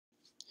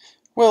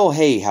Well,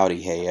 hey,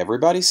 howdy, hey,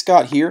 everybody.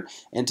 Scott here,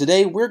 and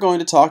today we're going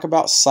to talk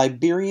about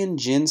Siberian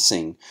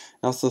ginseng.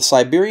 Now, the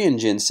Siberian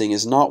ginseng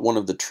is not one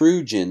of the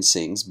true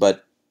ginsengs,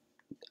 but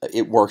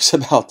it works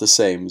about the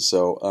same,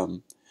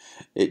 so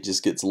it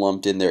just gets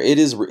lumped in there.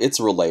 It's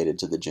related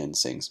to the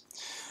ginsengs.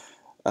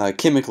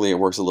 Chemically, it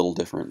works a little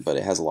different, but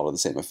it has a lot of the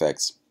same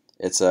effects.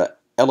 It's a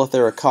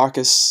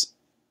Eleutherococcus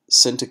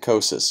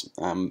synticosis.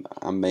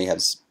 I may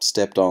have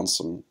stepped on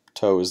some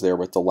toes there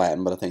with the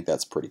Latin, but I think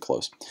that's pretty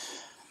close.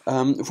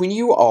 When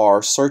you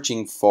are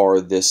searching for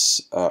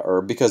this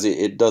herb, because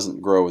it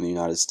doesn't grow in the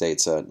United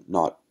States,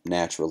 not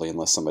naturally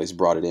unless somebody's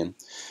brought it in,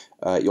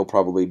 you'll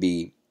probably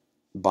be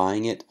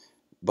buying it.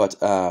 But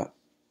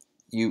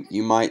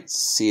you might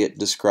see it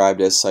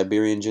described as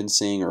Siberian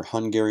ginseng or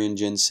Hungarian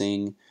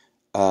ginseng,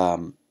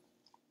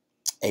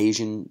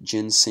 Asian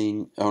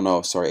ginseng. Oh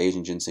no, sorry,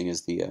 Asian ginseng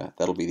is the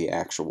that'll be the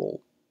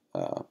actual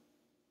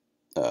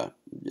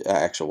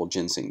actual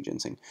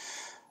ginseng.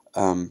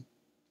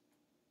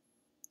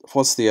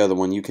 What's the other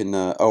one? You can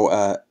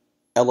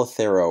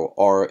Eleuthero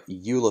or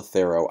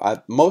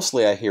Eleuthero.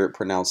 Mostly I hear it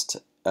pronounced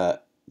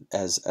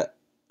as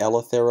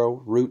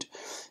Eleuthero root,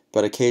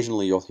 but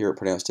occasionally you'll hear it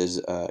pronounced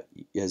as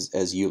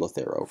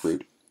Eleuthero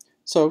root.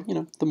 So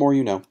the more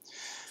you know.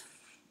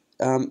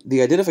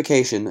 The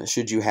identification,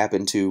 should you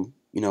happen to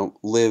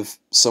live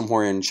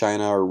somewhere in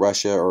China or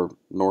Russia or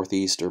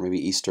Northeast or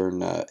maybe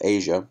Eastern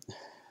Asia.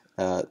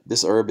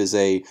 This herb is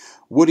a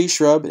woody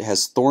shrub. It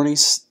has thorny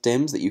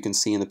stems that you can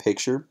see in the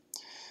picture.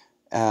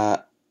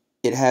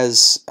 It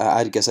has,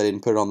 I guess I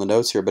didn't put it on the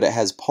notes here, but it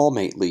has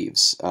palmate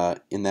leaves.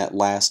 In that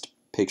last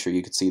picture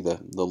you could see the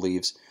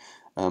leaves.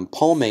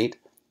 Palmate,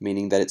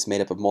 meaning that it's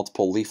made up of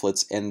multiple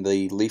leaflets, and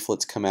the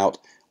leaflets come out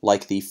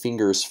like the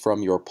fingers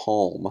from your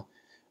palm,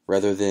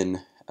 rather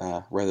than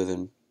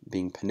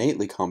being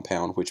pinnately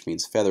compound, which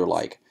means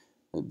feather-like.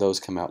 Those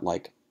come out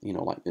like,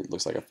 like it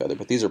looks like a feather,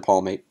 but these are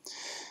palmate.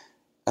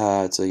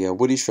 It's a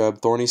woody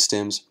shrub, thorny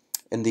stems,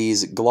 and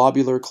these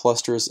globular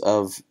clusters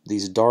of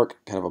these dark,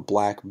 kind of a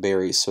black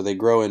berries. So they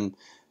grow in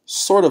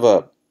sort of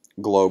a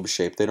globe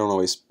shape. They don't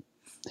always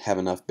have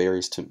enough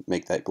berries to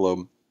make that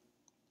globe.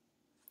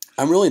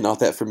 I'm really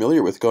not that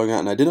familiar with going out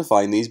and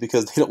identifying these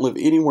because they don't live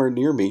anywhere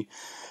near me.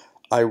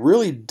 I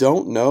really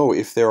don't know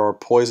if there are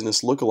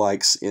poisonous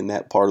lookalikes in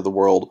that part of the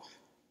world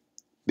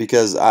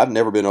because I've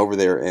never been over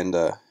there, and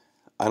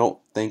I don't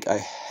think I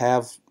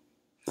have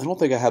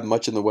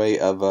much in the way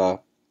of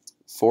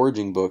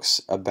foraging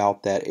books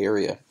about that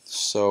area.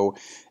 So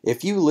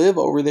if you live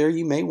over there,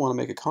 you may want to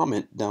make a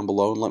comment down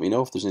below and let me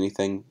know if there's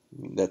anything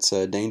that's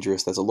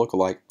dangerous that's a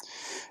lookalike.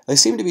 They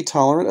seem to be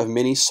tolerant of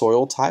many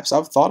soil types.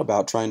 I've thought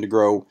about trying to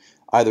grow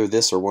either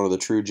this or one of the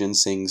true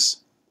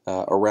ginsengs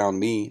around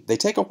me. They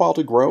take a while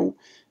to grow,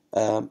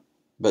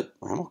 but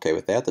I'm okay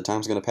with that. The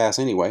time's going to pass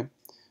anyway.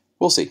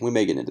 We'll see. We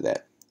may get into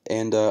that.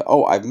 And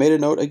I've made a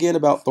note again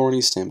about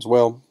thorny stems.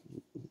 Well,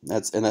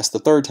 that's the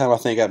third time I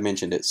think I've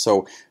mentioned it.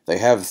 So they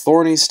have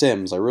thorny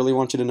stems. I really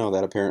want you to know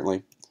that,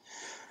 apparently.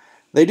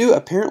 They do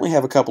apparently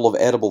have a couple of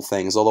edible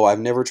things, although I've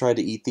never tried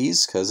to eat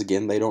these because,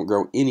 again, they don't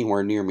grow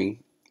anywhere near me.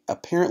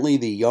 Apparently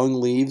the young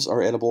leaves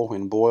are edible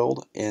when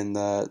boiled, and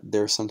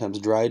they're sometimes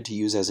dried to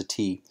use as a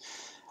tea.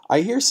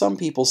 I hear some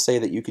people say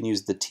that you can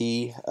use the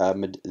tea or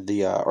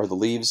the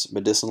leaves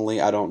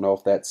medicinally. I don't know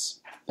if that's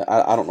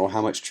I don't know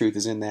how much truth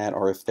is in that,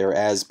 or if they're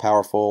as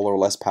powerful or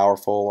less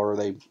powerful, or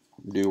they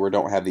do or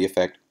don't have the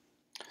effect.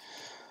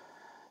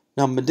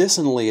 Now,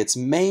 medicinally, its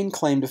main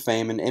claim to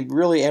fame, and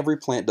really every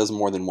plant does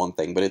more than one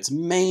thing, but its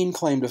main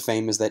claim to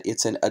fame is that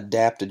it's an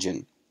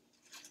adaptogen.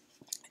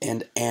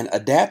 And an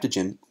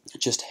adaptogen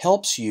just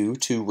helps you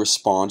to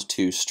respond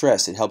to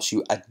stress. It helps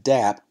you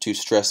adapt to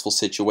stressful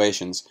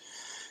situations.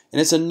 And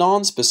it's a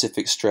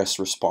non-specific stress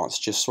response,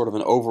 just sort of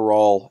an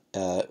overall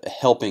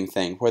helping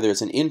thing, whether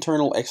it's an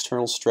internal,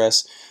 external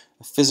stress,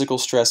 physical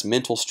stress,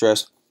 mental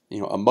stress,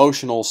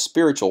 emotional,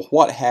 spiritual,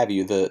 what have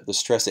you, the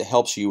stress, it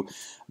helps you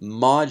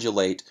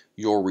modulate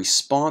your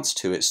response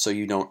to it so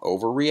you don't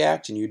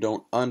overreact and you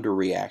don't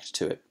underreact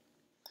to it.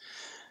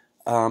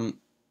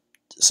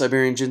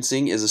 Siberian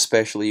ginseng is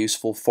especially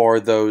useful for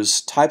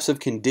those types of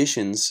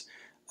conditions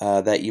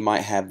that you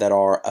might have that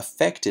are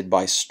affected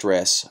by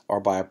stress or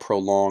by a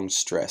prolonged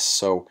stress.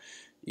 So,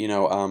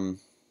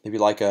 maybe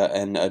like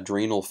an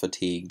adrenal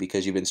fatigue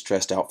because you've been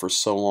stressed out for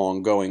so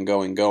long,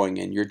 going,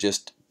 and you're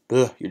just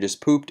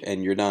pooped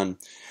and you're done.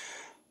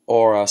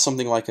 Or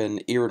something like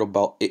an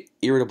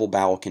irritable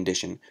bowel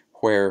condition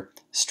where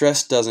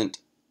stress doesn't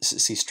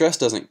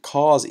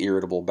cause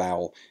irritable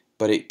bowel,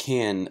 but it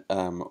can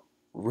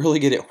really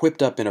get it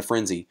whipped up in a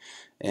frenzy.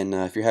 And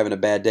if you're having a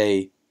bad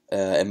day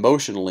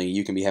emotionally,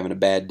 you can be having a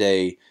bad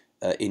day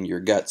in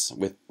your guts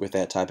with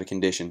that type of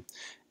condition.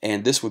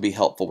 And this would be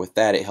helpful with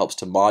that. It helps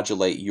to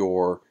modulate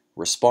your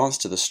response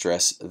to the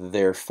stress.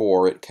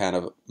 Therefore, it kind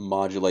of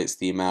modulates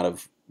the amount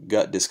of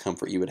gut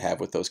discomfort you would have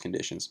with those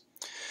conditions.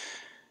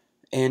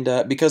 And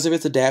because of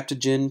its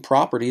adaptogen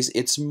properties,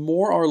 it's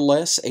more or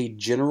less a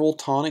general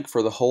tonic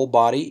for the whole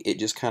body. It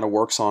just kind of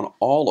works on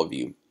all of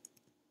you.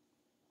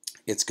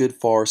 It's good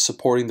for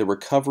supporting the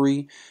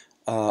recovery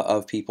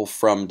of people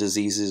from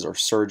diseases or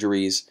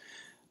surgeries.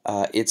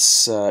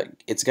 It's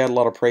got a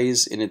lot of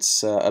praise in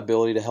its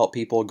ability to help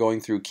people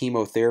going through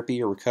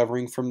chemotherapy or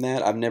recovering from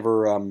that. I've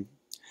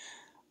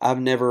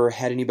never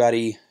had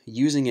anybody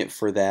using it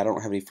for that. I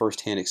don't have any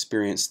firsthand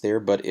experience there,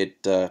 but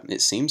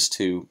it seems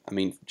to. I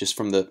mean, just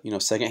from the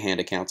secondhand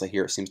accounts I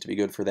hear, it seems to be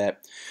good for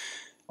that,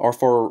 or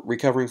for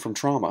recovering from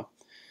trauma.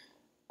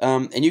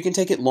 And you can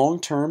take it long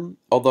term,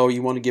 although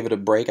you want to give it a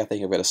break. I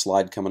think I've got a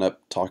slide coming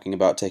up talking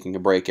about taking a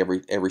break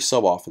every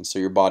so often, so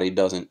your body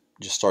doesn't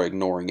just start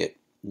ignoring it,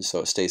 and so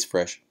it stays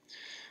fresh.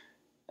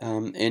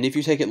 And if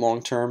you take it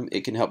long term,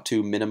 it can help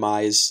to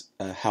minimize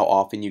how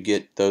often you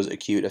get those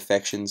acute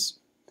affections.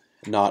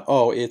 Not,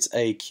 oh, it's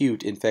a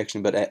acute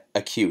infection, but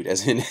acute,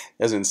 as in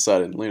as in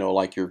sudden,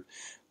 like your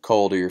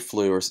cold or your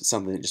flu or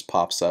something that just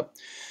pops up.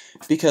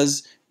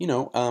 Because,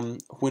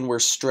 when we're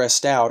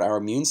stressed out, our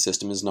immune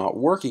system is not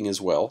working as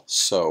well.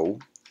 So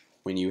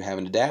when you have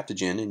an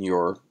adaptogen and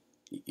you're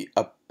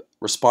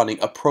responding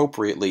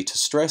appropriately to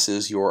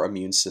stresses, your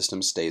immune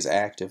system stays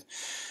active.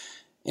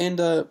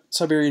 And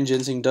Siberian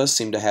ginseng does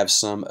seem to have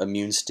some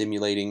immune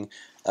stimulating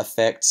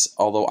effects,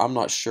 although I'm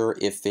not sure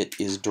if it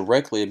is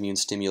directly immune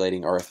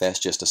stimulating or if that's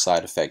just a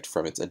side effect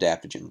from its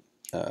adaptogen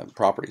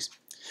properties.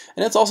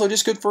 And it's also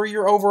just good for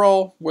your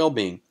overall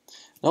well-being.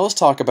 Now let's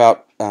talk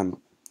about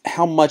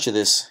how much of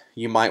this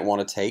you might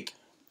want to take.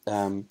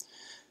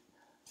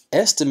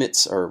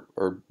 Estimates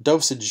or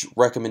dosage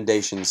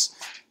recommendations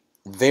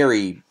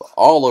vary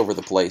all over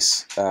the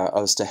place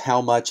as to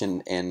how much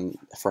and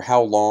for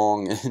how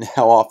long and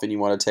how often you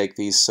want to take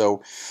these.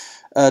 So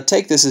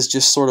take this as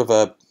just sort of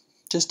a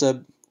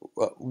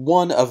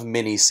one of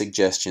many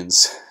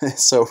suggestions.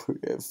 So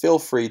feel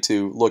free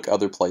to look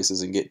other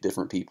places and get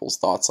different people's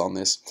thoughts on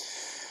this.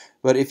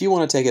 But if you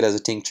want to take it as a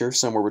tincture,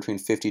 somewhere between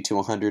 50 to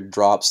 100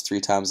 drops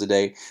 3 times a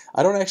day,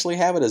 I don't actually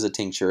have it as a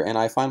tincture, and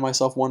I find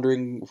myself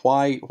wondering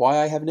why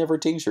I have never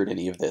tinctured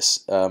any of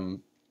this.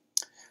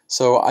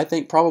 So I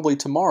think probably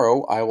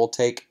tomorrow I will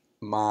take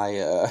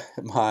my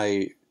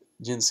my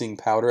ginseng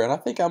powder, and I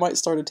think I might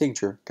start a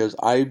tincture, because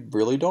I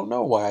really don't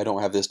know why I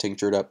don't have this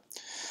tinctured up.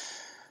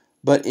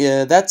 But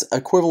that's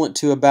equivalent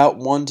to about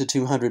 1 to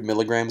 200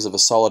 milligrams of a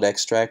solid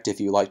extract if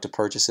you like to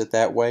purchase it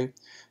that way.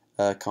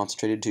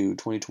 Concentrated to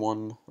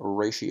 20:1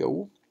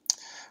 ratio,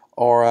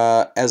 or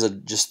as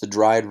just the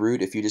dried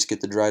root. If you just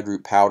get the dried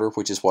root powder,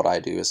 which is what I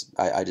do, is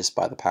I just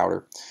buy the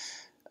powder.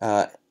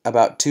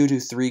 About 2 to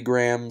 3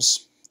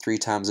 grams 3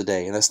 times a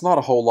day, and that's not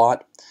a whole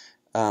lot.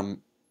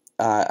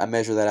 I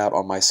measure that out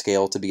on my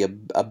scale to be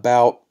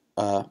about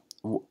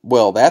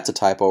well, that's a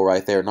typo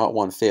right there, not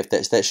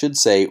 1/5. That should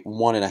say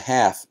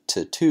 1.5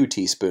 to 2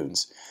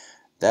 teaspoons.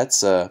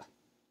 That's a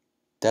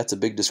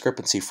big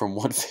discrepancy from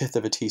 1/5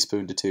 of a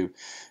teaspoon to 2.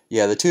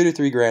 Yeah, the 2 to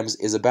 3 grams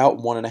is about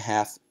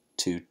 1.5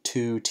 to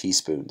 2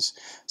 teaspoons,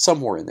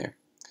 somewhere in there.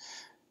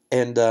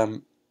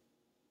 And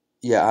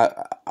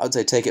yeah, I would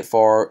say take it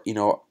for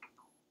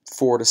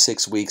 4 to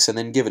 6 weeks, and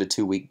then give it a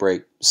 2-week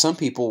break. Some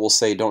people will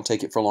say don't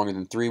take it for longer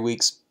than 3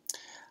 weeks.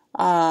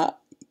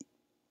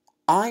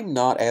 I'm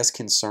not as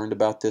concerned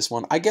about this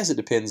one. I guess it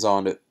depends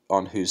on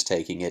who's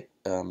taking it.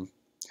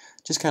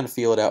 Just kind of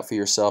feel it out for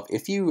yourself.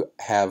 If you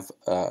have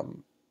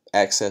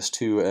access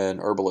to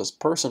an herbalist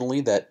personally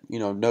that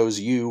knows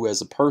you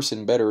as a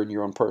person better in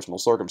your own personal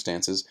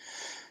circumstances,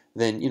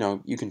 then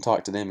you can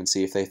talk to them and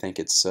see if they think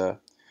it's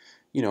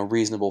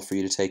reasonable for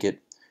you to take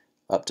it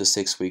up to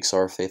 6 weeks,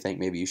 or if they think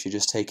maybe you should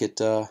just take it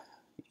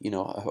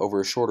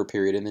over a shorter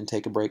period and then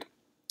take a break.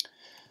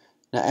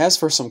 Now, as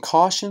for some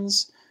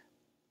cautions,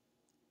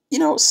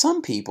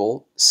 some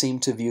people seem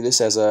to view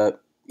this as a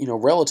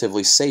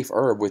relatively safe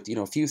herb with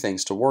a few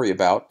things to worry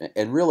about,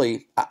 and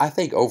really I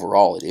think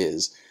overall it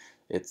is.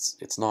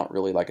 It's not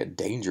really like a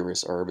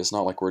dangerous herb. It's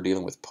not like we're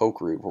dealing with poke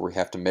root where we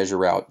have to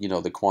measure out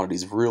the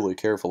quantities really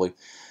carefully.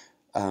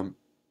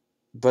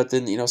 But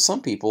then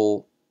some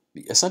people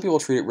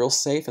treat it real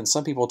safe, and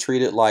some people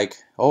treat it like,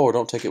 oh,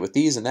 don't take it with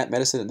these and that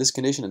medicine and this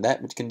condition and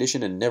that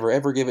condition, and never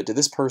ever give it to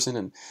this person,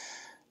 and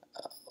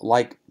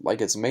like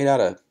it's made out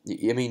of.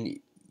 I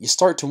mean, you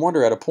start to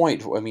wonder at a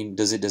point. I mean,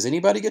 does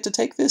anybody get to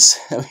take this?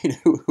 I mean,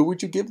 who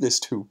would you give this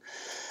to?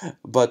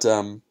 But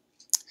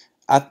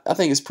I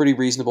think it's pretty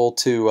reasonable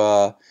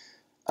to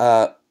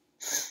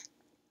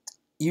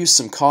use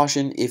some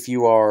caution if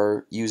you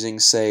are using,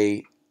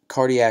 say,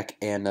 cardiac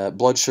and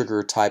blood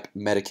sugar type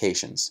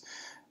medications.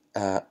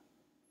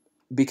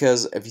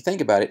 Because if you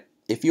think about it,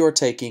 if you are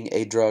taking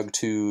a drug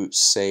to,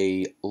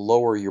 say,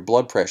 lower your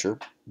blood pressure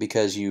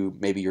because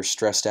maybe you're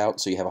stressed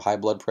out, so you have a high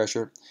blood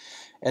pressure,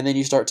 and then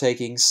you start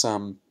taking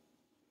some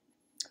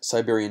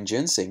Siberian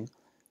ginseng,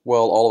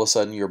 well, all of a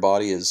sudden your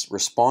body is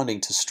responding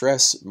to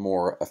stress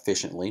more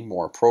efficiently,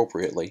 more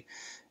appropriately,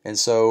 and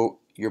so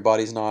your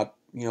body's not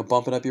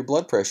bumping up your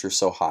blood pressure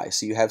so high,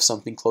 so you have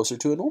something closer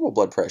to a normal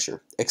blood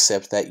pressure,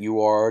 except that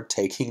you are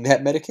taking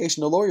that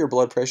medication to lower your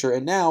blood pressure,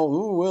 and now,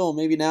 well,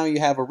 maybe now you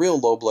have a real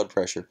low blood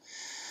pressure.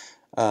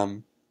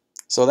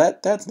 So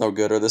that's no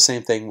good. Or the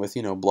same thing with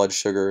blood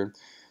sugar.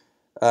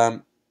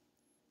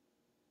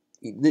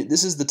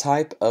 This is the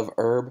type of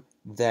herb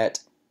that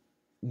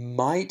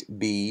might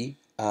be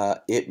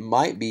it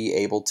might be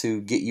able to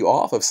get you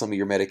off of some of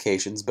your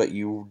medications, but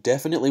you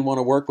definitely want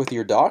to work with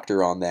your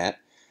doctor on that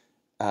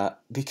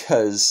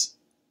because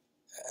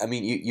I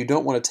mean you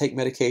don't want to take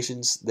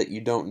medications that you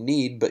don't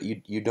need, but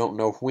you don't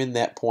know when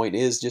that point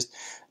is.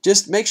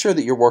 Just make sure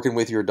that you're working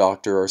with your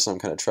doctor or some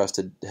kind of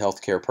trusted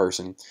healthcare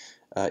person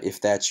if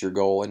that's your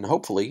goal, and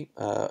hopefully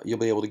you'll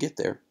be able to get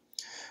there.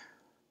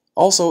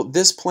 Also,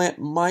 this plant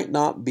might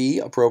not be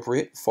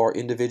appropriate for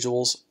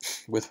individuals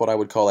with what I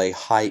would call a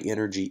high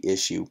energy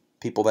issue.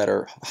 People that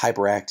are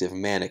hyperactive,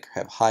 manic,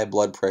 have high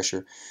blood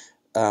pressure.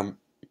 Um,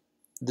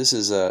 this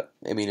is I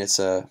mean, it's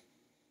I,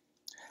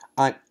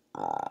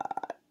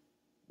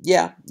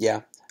 yeah.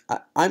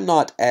 I'm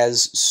not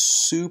as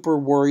super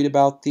worried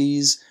about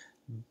these,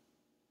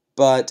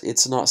 but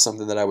it's not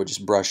something that I would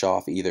just brush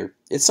off either.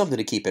 It's something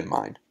to keep in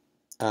mind,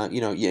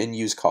 and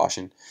use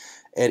caution.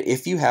 And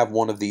if you have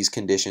one of these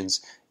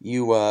conditions,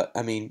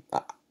 I mean,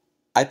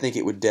 I think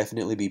it would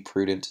definitely be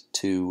prudent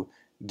to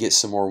get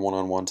some more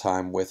one-on-one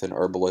time with an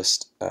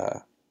herbalist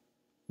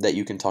that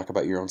you can talk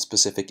about your own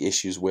specific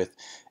issues with,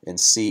 and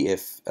see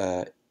if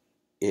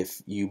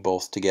you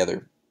both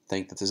together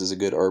think that this is a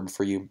good herb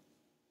for you.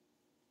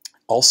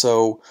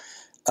 Also,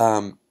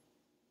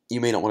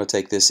 you may not want to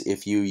take this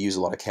if you use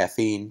a lot of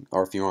caffeine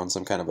or if you're on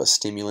some kind of a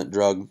stimulant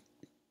drug.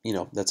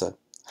 That's a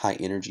high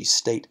energy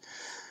state.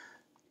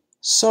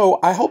 So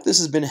I hope this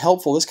has been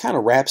helpful. This kind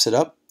of wraps it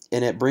up,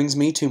 and it brings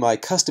me to my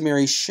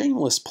customary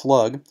shameless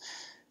plug.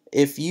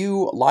 If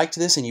you liked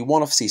this and you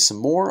want to see some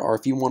more, or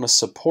if you want to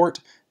support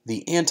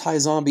the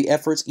anti-zombie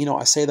efforts,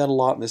 I say that a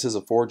lot, and this is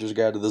a Forager's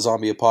Guide to the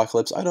Zombie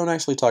Apocalypse. I don't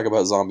actually talk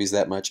about zombies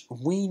that much.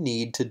 We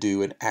need to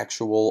do an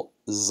actual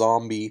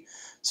zombie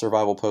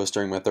survival post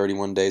during my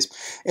 31 days.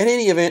 In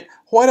any event,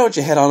 why don't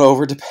you head on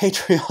over to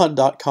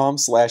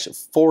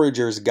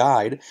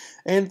patreon.com/foragersguide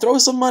and throw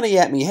some money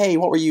at me. Hey,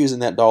 what were you using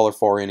that dollar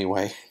for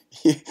anyway?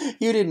 You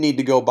didn't need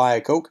to go buy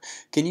a Coke.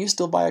 Can you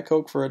still buy a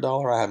Coke for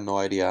 $1? I have no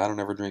idea. I don't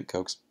ever drink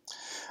Cokes.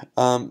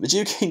 But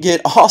you can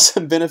get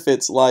awesome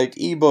benefits like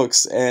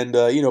ebooks and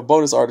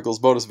bonus articles,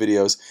 bonus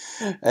videos,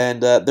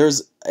 and I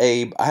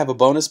have a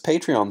bonus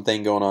Patreon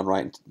thing going on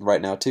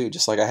right now too.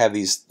 Just like I have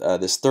this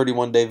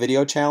 31-day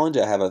video challenge,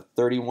 I have a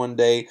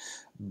 31-day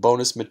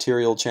bonus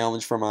material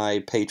challenge for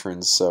my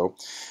patrons. So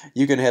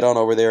you can head on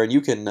over there and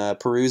you can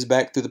peruse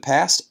back through the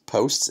past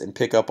posts and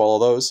pick up all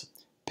of those.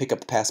 Pick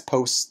up the past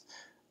posts.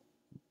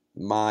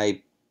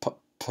 I've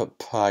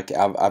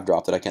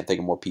dropped it. I can't think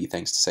of more P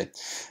things to say.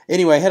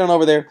 Anyway, head on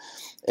over there,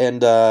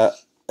 and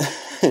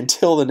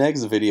until the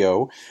next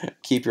video,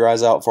 keep your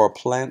eyes out for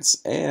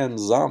plants and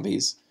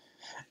zombies,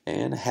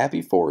 and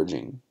happy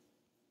foraging.